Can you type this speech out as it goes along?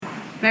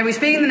May we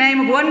speak in the name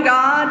of one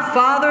God,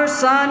 Father,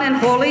 Son, and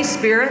Holy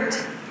Spirit.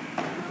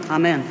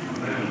 Amen.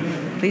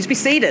 Please be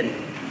seated.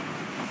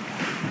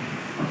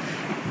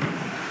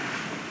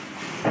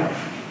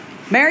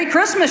 Merry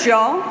Christmas,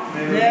 y'all.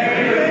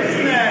 Merry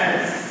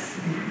Christmas.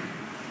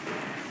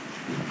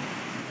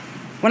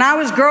 When I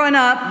was growing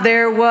up,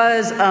 there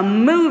was a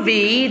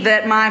movie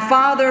that my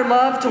father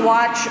loved to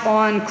watch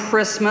on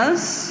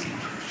Christmas.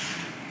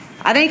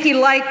 I think he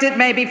liked it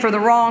maybe for the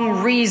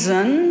wrong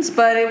reasons,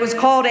 but it was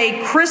called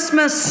A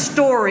Christmas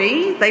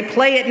Story. They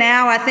play it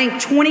now, I think,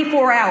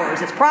 24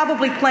 hours. It's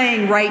probably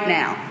playing right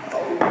now.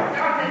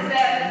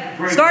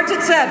 Starts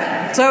at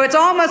 7. So it's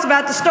almost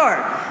about to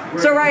start.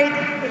 So,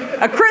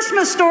 A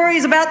Christmas Story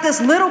is about this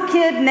little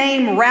kid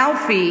named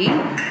Ralphie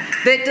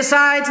that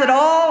decides that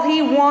all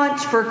he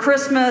wants for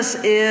Christmas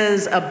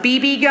is a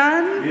BB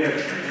gun.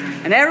 Yes.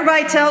 And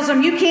everybody tells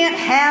him, you can't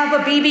have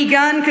a BB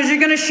gun because you're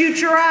going to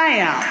shoot your eye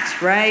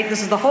out, right?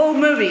 This is the whole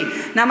movie.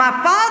 Now, my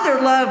father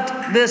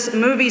loved this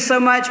movie so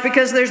much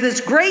because there's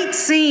this great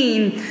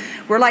scene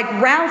where,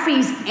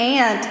 Ralphie's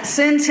aunt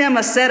sends him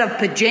a set of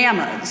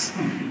pajamas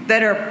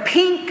that are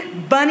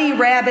pink bunny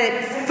rabbit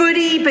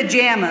footy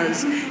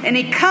pajamas. And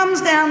he comes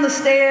down the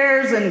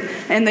stairs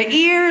and the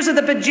ears of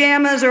the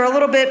pajamas are a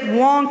little bit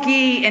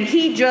wonky and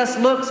he just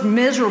looks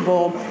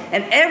miserable.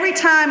 And every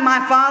time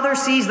my father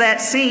sees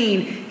that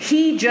scene,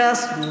 he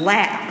just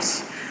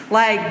laughs.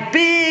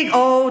 Big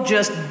old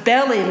just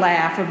belly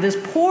laugh of this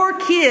poor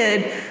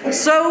kid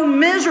so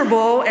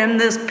miserable in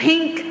this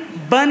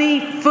pink bunny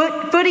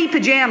footy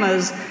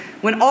pajamas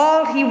when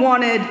all he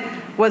wanted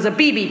was a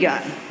BB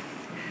gun.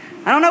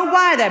 I don't know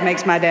why that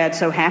makes my dad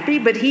so happy,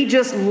 but he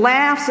just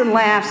laughs and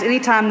laughs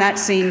anytime that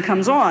scene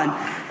comes on.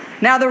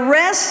 Now, the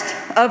rest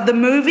of the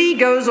movie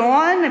goes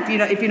on. If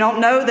you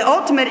don't know, the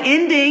ultimate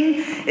ending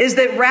is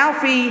that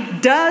Ralphie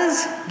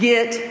does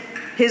get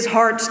his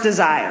heart's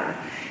desire.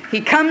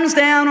 He comes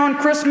down on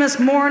Christmas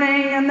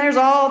morning, and there's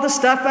all the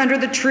stuff under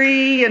the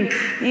tree, and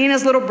he and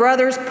his little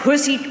brothers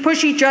push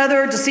each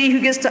other to see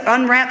who gets to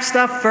unwrap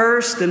stuff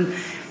first, and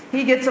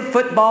he gets a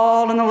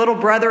football, and the little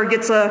brother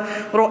gets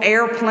a little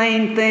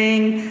airplane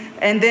thing.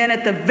 And then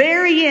at the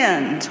very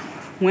end,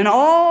 when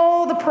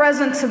all the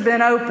presents have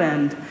been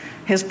opened,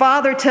 his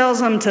father tells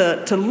him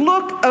to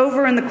look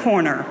over in the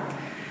corner.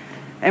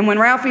 And when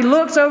Ralphie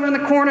looks over in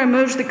the corner and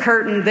moves the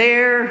curtain,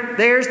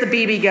 there's the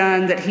BB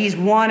gun that he's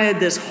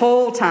wanted this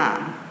whole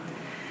time.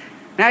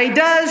 Now, he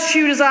does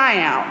shoot his eye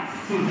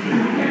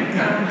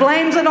out.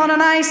 Blames it on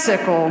an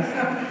icicle.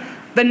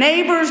 The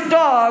neighbor's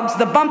dogs,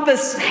 the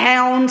Bumpus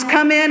hounds,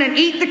 come in and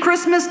eat the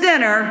Christmas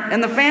dinner,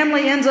 and the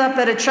family ends up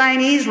at a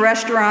Chinese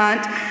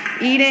restaurant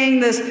eating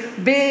this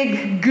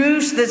big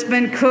goose that's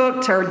been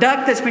cooked, or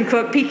duck that's been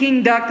cooked,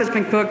 Peking duck that's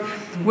been cooked,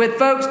 with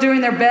folks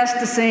doing their best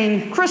to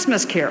sing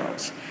Christmas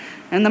carols.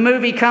 And the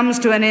movie comes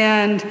to an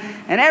end,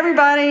 and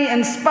everybody,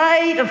 in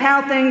spite of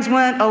how things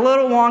went a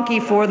little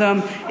wonky for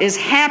them, is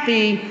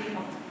happy,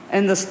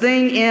 and this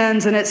thing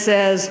ends, and it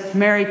says,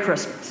 Merry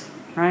Christmas,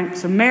 right?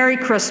 So Merry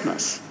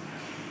Christmas.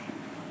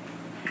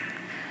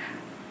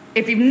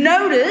 If you've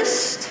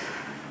noticed,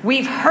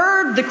 we've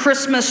heard the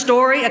Christmas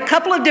story a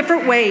couple of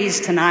different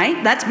ways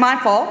tonight. That's my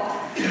fault.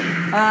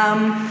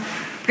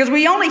 Because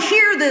we only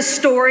hear this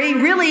story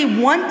really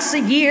once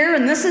a year,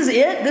 and this is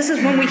it. This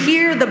is when we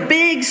hear the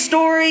big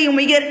story, and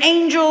we get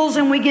angels,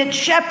 and we get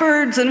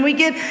shepherds, and we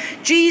get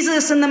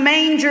Jesus in the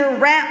manger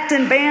wrapped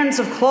in bands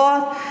of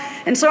cloth.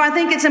 And so I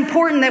think it's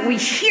important that we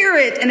hear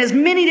it in as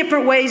many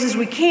different ways as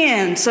we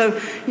can. So,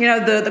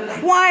 the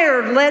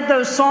choir led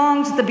those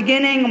songs at the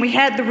beginning, and we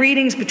had the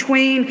readings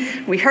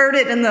between. We heard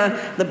it in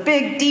the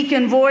big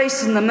deacon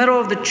voice in the middle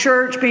of the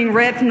church being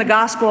read from the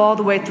gospel all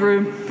the way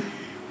through.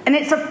 And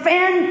it's a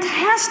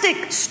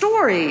fantastic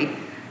story.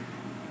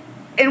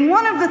 And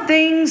one of the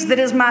things that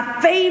is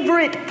my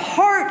favorite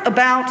part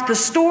about the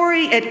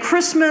story at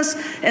Christmas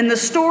and the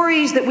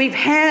stories that we've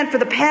had for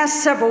the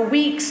past several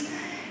weeks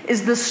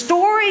is the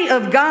story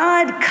of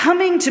God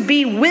coming to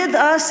be with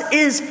us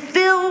is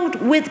filled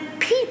with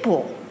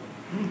people.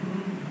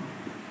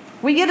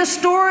 We get a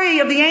story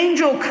of the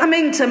angel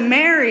coming to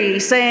Mary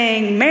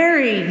saying,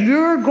 Mary,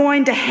 you're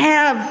going to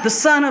have the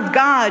Son of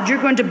God.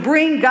 You're going to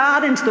bring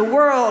God into the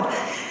world.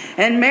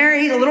 And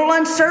Mary's a little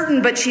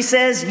uncertain, but she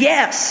says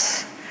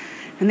yes.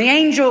 And the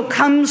angel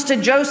comes to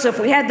Joseph.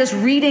 We had this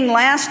reading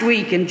last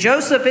week, and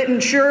Joseph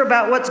isn't sure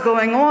about what's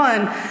going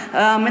on.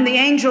 And the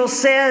angel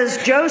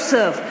says,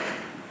 Joseph,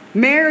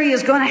 Mary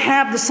is going to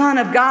have the Son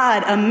of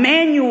God,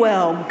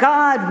 Emmanuel,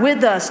 God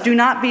with us. Do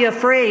not be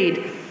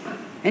afraid.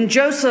 And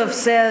Joseph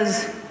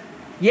says,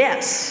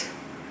 yes.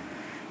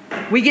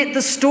 We get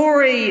the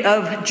story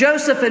of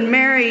Joseph and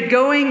Mary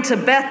going to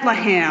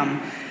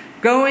Bethlehem,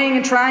 going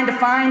and trying to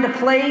find a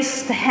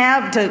place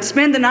to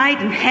spend the night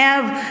and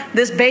have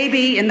this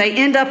baby, and they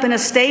end up in a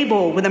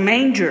stable with a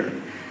manger.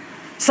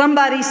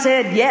 Somebody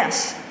said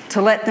yes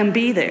to let them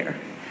be there.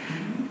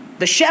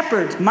 The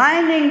shepherds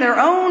minding their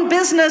own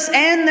business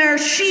and their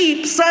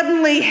sheep,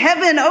 suddenly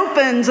heaven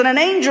opens and an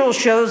angel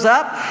shows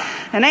up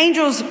And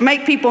angels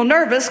make people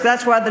nervous.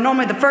 That's why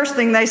normally the first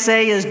thing they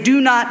say is,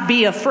 do not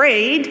be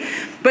afraid.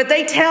 But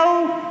they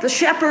tell the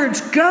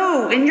shepherds,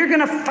 go, and you're going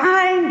to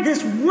find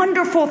this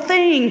wonderful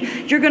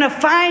thing. You're going to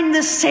find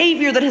this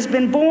Savior that has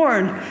been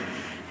born.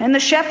 And the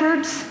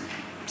shepherds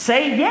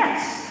say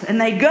yes, and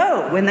they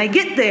go, and they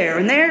get there,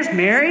 and there's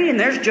Mary, and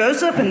there's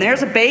Joseph, and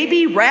there's a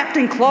baby wrapped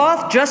in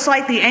cloth, just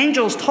like the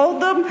angels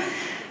told them.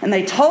 And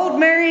they told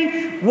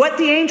Mary what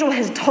the angel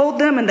had told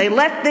them, and they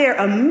left there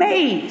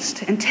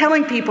amazed and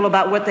telling people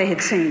about what they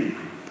had seen.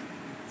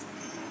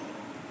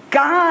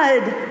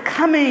 God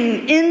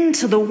coming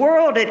into the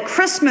world at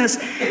Christmas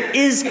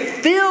is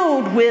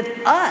filled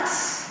with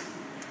us,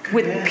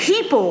 with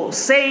people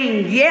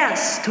saying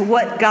yes to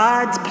what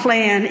God's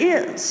plan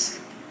is.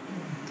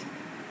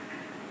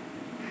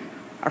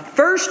 Our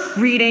first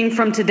reading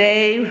from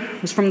today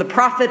was from the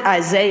prophet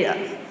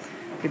Isaiah.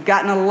 We've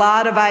gotten a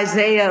lot of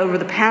Isaiah over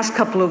the past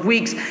couple of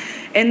weeks.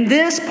 And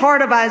this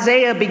part of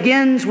Isaiah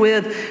begins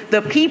with,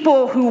 the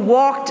people who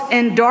walked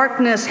in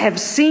darkness have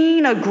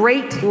seen a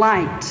great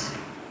light.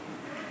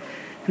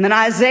 And then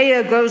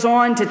Isaiah goes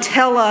on to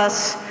tell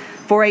us,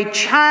 for a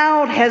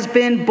child has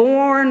been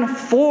born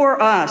for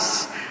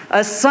us,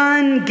 a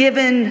son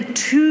given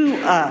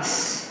to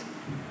us.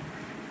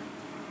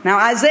 Now,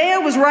 Isaiah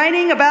was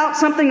writing about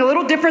something a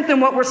little different than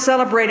what we're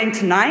celebrating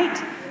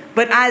tonight.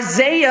 But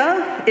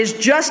Isaiah is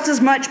just as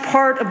much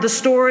part of the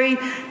story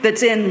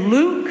that's in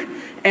Luke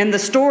and the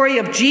story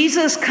of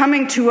Jesus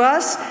coming to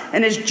us,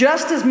 and is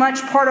just as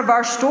much part of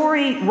our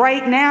story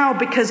right now,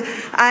 because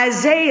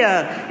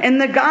Isaiah and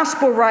the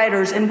gospel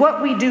writers and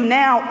what we do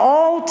now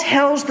all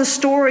tells the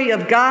story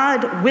of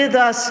God with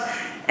us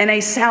and a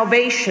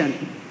salvation.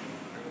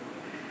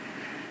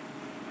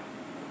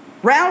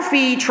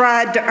 Ralphie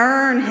tried to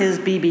earn his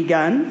BB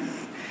gun.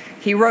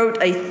 He wrote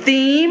a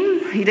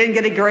theme. He didn't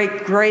get a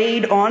great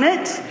grade on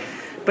it,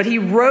 but he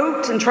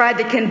wrote and tried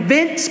to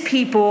convince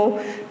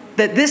people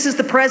that this is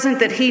the present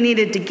that he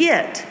needed to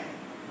get.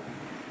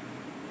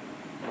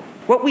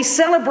 What we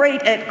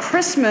celebrate at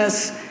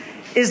Christmas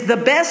is the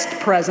best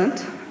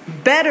present,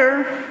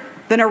 better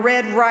than a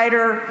Red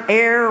Ryder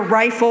air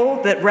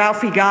rifle that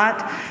Ralphie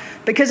got,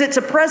 because it's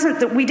a present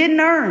that we didn't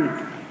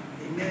earn.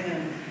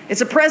 Amen.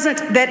 It's a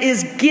present that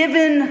is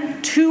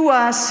given to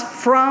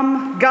us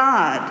from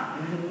God.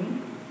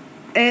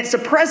 And it's a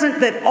present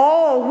that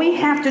all we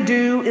have to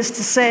do is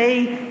to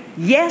say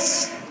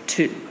yes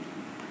to.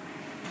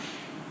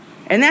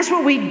 And that's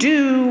what we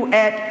do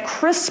at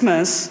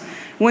Christmas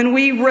when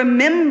we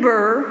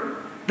remember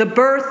the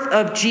birth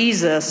of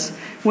Jesus,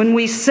 when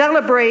we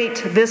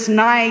celebrate this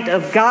night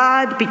of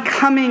God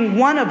becoming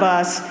one of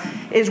us,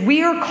 is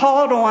we are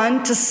called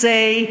on to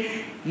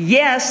say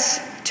yes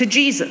to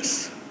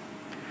Jesus.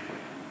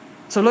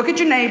 So look at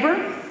your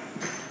neighbor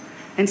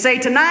and say,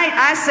 tonight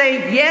I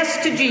say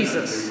yes to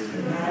Jesus.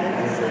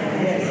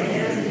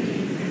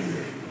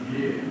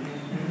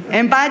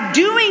 And by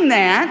doing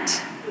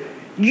that,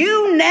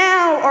 you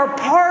now are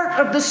part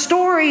of the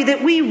story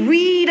that we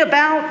read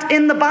about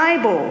in the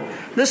Bible.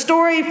 The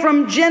story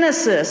from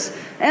Genesis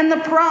and the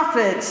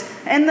prophets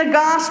and the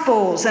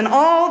Gospels and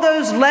all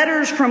those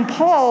letters from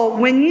Paul.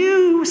 When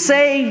you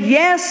say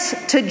yes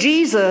to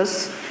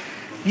Jesus,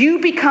 you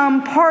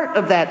become part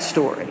of that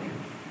story.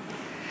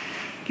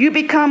 You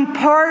become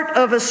part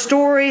of a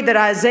story that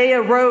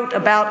Isaiah wrote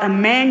about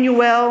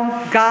Emmanuel,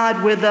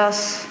 God with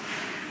us.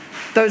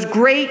 Those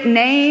great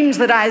names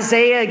that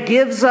Isaiah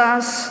gives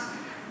us: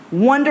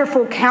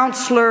 Wonderful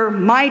Counselor,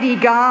 Mighty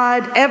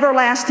God,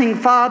 Everlasting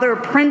Father,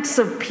 Prince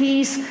of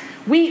Peace.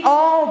 We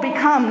all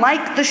become,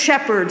 like the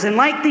shepherds and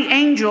like the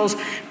angels,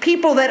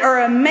 people that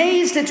are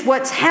amazed at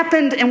what's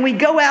happened, and we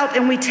go out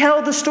and we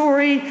tell the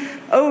story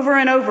over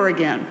and over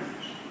again.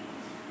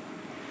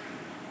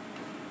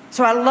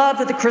 So I love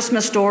that the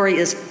Christmas story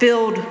is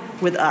filled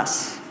with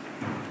us.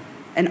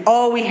 And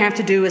all we have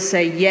to do is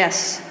say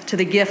yes to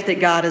the gift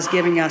that God is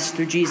giving us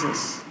through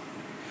Jesus.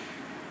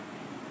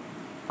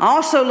 I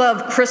also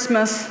love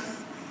Christmas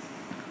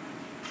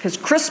because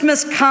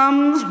Christmas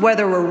comes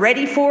whether we're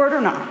ready for it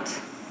or not.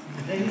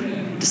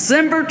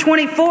 December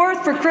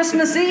 24th for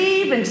Christmas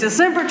Eve, and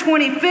December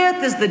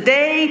 25th is the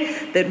day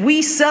that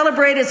we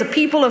celebrate as a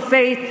people of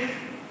faith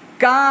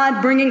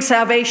God bringing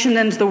salvation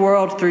into the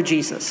world through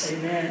Jesus.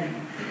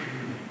 Amen.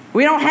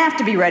 We don't have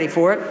to be ready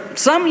for it.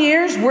 Some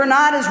years we're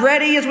not as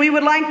ready as we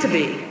would like to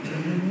be.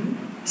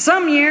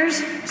 Some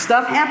years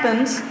stuff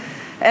happens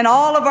and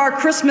all of our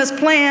Christmas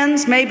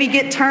plans maybe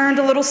get turned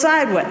a little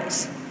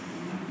sideways.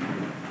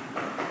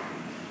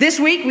 This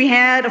week we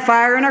had a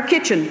fire in our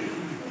kitchen.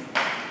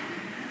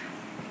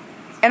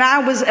 And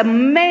I was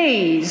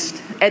amazed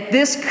at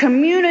this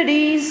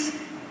community's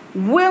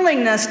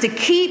willingness to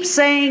keep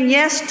saying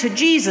yes to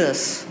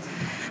Jesus.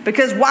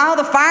 Because while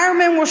the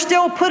firemen were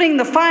still putting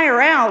the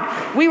fire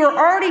out, we were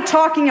already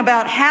talking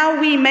about how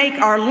we make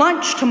our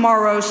lunch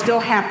tomorrow still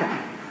happen.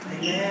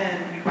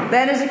 Amen.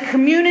 That is a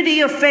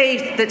community of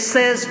faith that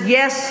says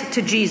yes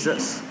to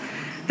Jesus.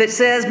 That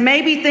says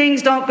maybe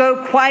things don't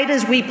go quite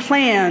as we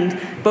planned,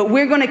 but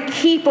we're going to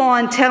keep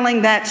on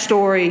telling that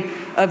story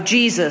of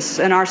Jesus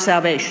and our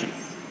salvation.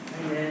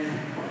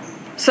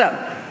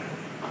 So,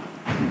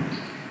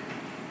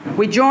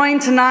 we join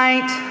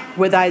tonight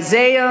with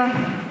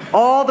Isaiah,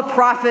 all the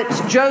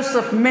prophets,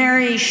 Joseph,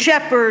 Mary,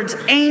 shepherds,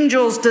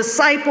 angels,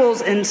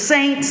 disciples, and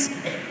saints.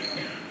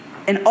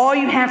 And all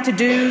you have to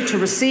do to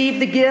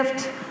receive the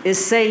gift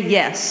is say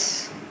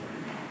yes.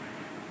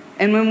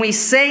 And when we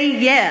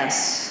say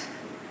yes,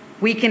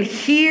 we can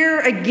hear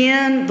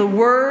again the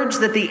words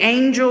that the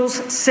angels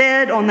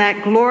said on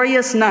that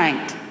glorious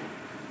night.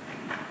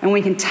 And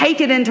we can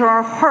take it into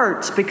our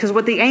hearts, because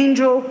what the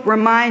angel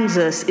reminds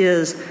us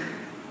is,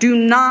 do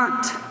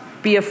not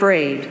be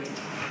afraid.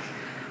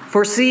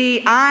 For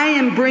see, I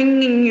am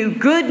bringing you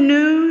good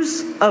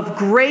news of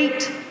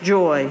great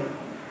joy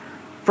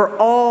for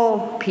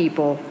all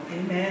people.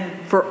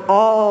 Amen. For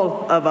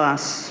all of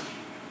us.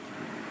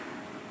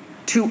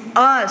 To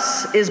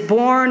us is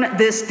born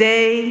this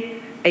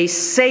day a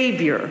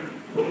Savior,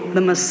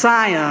 the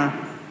Messiah,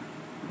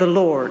 the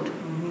Lord.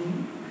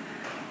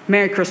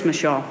 Merry Christmas,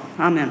 y'all.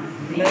 Amen.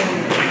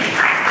 Amen.